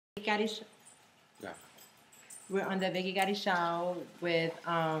Gotti Show. Yeah. We're on the Vicky Gotti Show with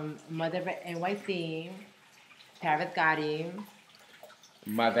Mother NYC, Paris Gotti.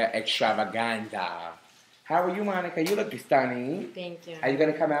 Mother Extravaganza. How are you, Monica? You look stunning. Thank you. Are you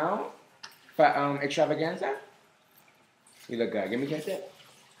gonna come out for Extravaganza? You look good. Give me a kiss.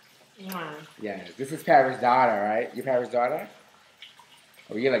 Yeah. Yes. This is Paris' daughter, right? Your Paris' daughter?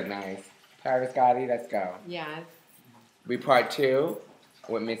 Oh, you look nice. Paris Gotti, let's go. Yes. We part 2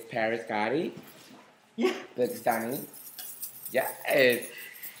 with Miss Paris Gotti. Yeah. Look stunning. Yes.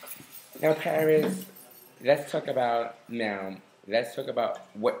 Now, Paris, let's talk about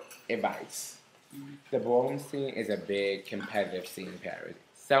what advice. The ballroom scene is a big competitive scene in Paris.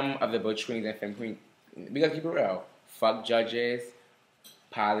 Some of the butch queens and femme queens, we gotta keep it real. Fuck judges,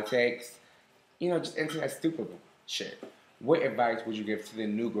 politics, just into that stupid shit. What advice would you give to the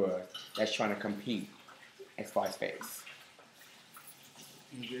new girls that's trying to compete as far as face?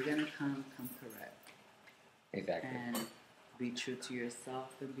 If you're gonna come correct. Exactly. And be true to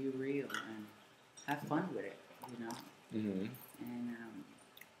yourself and be real and have fun with it, Mm-hmm.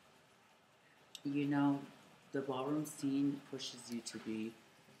 And the ballroom scene pushes you to be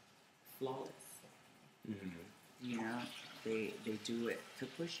flawless. Mm-hmm. They do it to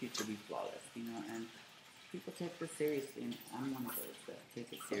push you to be flawless, and people take this seriously, and I'm one of those that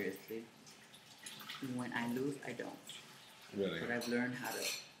take it seriously. When I lose, I don't. Really? But I've learned how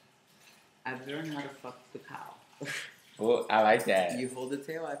to fuck the cow. Well, I like that. You hold the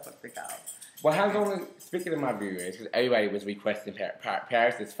tail, I fuck the cow. Well, how long, speaking of my viewers, because everybody was requesting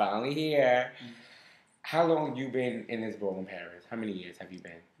Paris is finally here. Mm-hmm. How long you been in this ballroom, Paris? How many years have you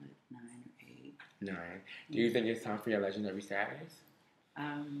been? Like 9 or 8. 9. Do you think it's time for your legendary status?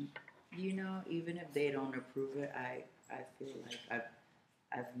 Even if they don't approve it, I feel like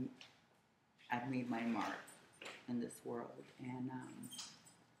I've made my mark in this world, and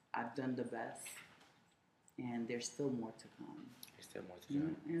I've done the best, and there's still more to come. There's still more to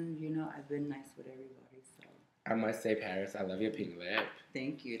come. And I've been nice with everybody, so. I must say, Paris, I love your pink lip.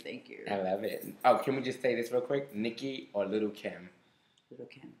 Thank you. I love it. Oh, can we just say this real quick? Nikki or Little Kim? Little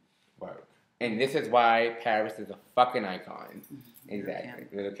Kim. Work. And this is why Paris is a fucking icon. Mm-hmm. Exactly.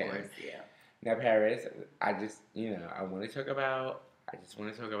 Little Kim. Of course, yeah. Now, Paris, I just want to talk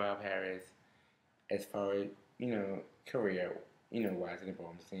about Paris as far as, career, wise in the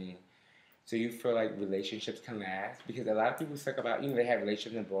ballroom scene. So you feel like relationships can last? Because a lot of people talk about, they have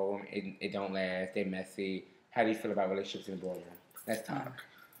relationships in the ballroom, it don't last, they're messy. How do you feel about relationships in the ballroom? Let's talk.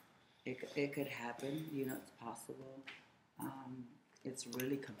 It could happen, it's possible. It's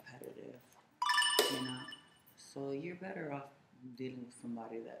really competitive, So you're better off dealing with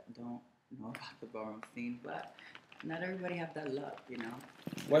somebody that don't know about the ballroom scene, but not everybody have that luck,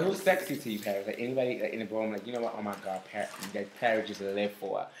 Well, who's sexy to you, Paris? Like anybody in the ballroom, like, you know what? Oh my God, Paris just live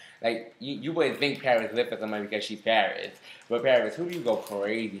for. Like you wouldn't think Paris lived for somebody because she's Paris, but Paris, who do you go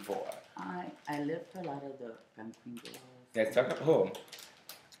crazy for? I live for a lot of the femme queen girls. Let's talk about who?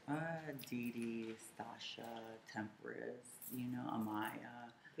 Dee, Stasha, Temperance,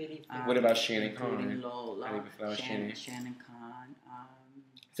 Amaya. What about Shannon Khan? Lola, Shannon Khan.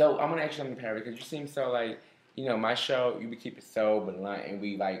 So I'm gonna ask you something, Paris, because you seem so like. My show, we keep it so blunt and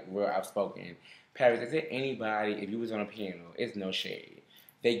we like real outspoken. Paris, is there anybody, if you was on a panel, it's no shade.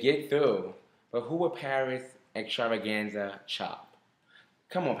 They get through, but who would Paris Extravaganza chop?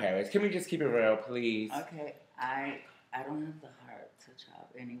 Come on, Paris, can we just keep it real, please? Okay, I don't have the heart to chop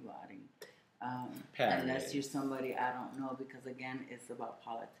anybody. Unless you're somebody I don't know, because again, it's about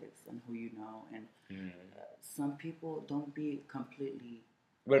politics and who you know, and some people don't be completely.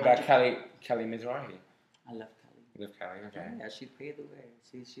 What about Kelly Mizrahi? I love Kelly. You love Kelly, okay. Yeah, she paved the way.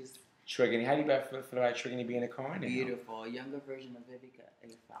 She's Triggany. How do you feel about Triggany being a car now? Beautiful. A younger version of Vicky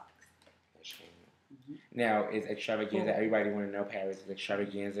Gotti. Now, is Extravaganza, everybody want to know, Paris, is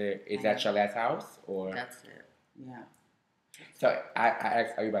Extravaganza, is that your last house? Or? That's it, yeah. So, I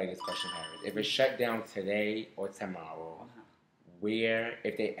ask everybody this question, Paris. If it's shut down today or tomorrow, where,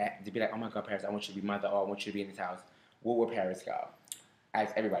 if they'd be like, oh my God, Paris, I want you to be mother, or I want you to be in this house, where would Paris go?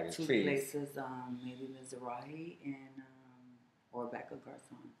 Ask everybody this, 2 please. Places, maybe Mizrahi and or Becca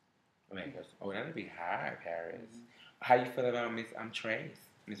Garcon. Oh, that'd be high, Paris. How you feel about Miss Trace,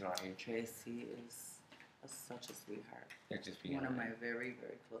 Mizrahi? Tracy is such a sweetheart. That's just one of my very,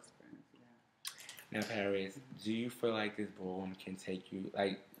 very close friends. Yeah. Now, Paris, do you feel like this ballroom can take you?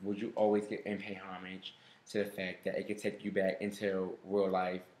 Like, would you always and pay homage to the fact that it could take you back into real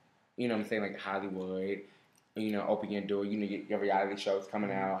life? You know what I'm saying, like Hollywood. Open your door. Your reality shows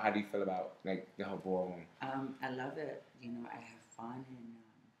coming out. How do you feel about like the whole ballroom? I love it. I have fun, and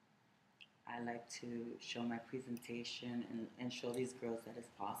I like to show my presentation and show these girls that it's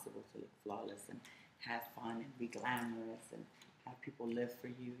possible to look flawless and have fun and be glamorous and have people live for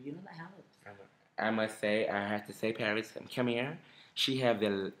you. You know, that helps. I must say, I have to say, Paris, come here. She have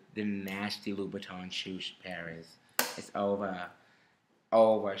the nasty Louboutin shoes, Paris. It's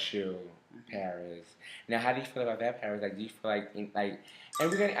over shoe, Paris. Now, how do you feel about that, Paris? Like, do you feel like, and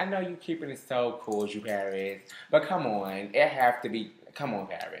I know you keeping it so cool, you Paris, but come on, it have to be. Come on,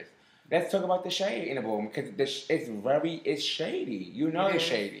 Paris. Let's talk about the shade in the boom because it's shady. You know it's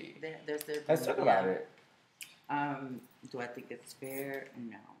shady. Let's talk about it. Do I think it's fair?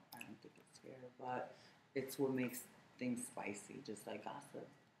 No, I don't think it's fair. But it's what makes things spicy, just like gossip.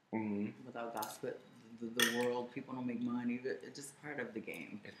 Mm-hmm. Without gossip, the world, people don't make money. It's just part of the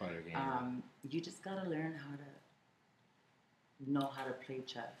game. It's part of the game. You just gotta learn how to know how to play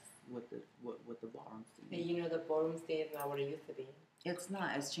chess with the ballroom scene. And you know the ballroom scene is not what it used to be. It's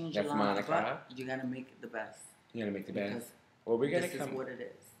not. It's changed That's a lot. Monica. But you gotta make it the best. You gotta make the best. Because well, we're gonna this is what it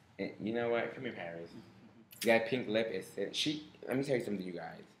is. And you know what? Come here, Paris. That pink lip is let me tell you something, you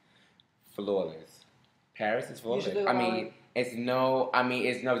guys. Flawless. Paris is flawless. It's no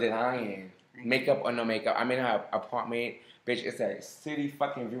denying. Makeup or no makeup. I'm in her apartment. Bitch, it's a city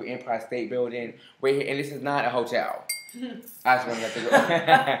fucking view Empire State Building. We're here, and this is not a hotel. I just want to let the go.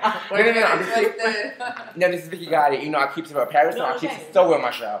 No, this is Vicky Gotti. You know, I keep it about Paris, I keep it so well on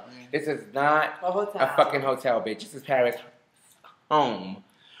my show. This is not a fucking hotel, bitch. This is Paris home.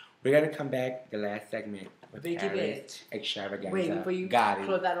 We're going to come back the last segment with Vicky Paris Extravaganza. Wait, before you Gotti.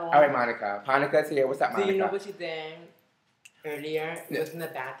 close that off. All right, Monica. Monica's here. What's up, Monica? Do you know what she did earlier? It was in the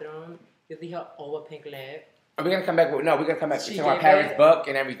bathroom. You see her over pink lip. We're going to come back. We're going to come back. We're talking about Paris' book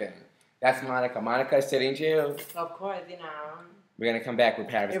and everything. That's Monica. Monica is sitting too. Of course, you know. We're going to come back with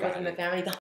Paris. It was in the family.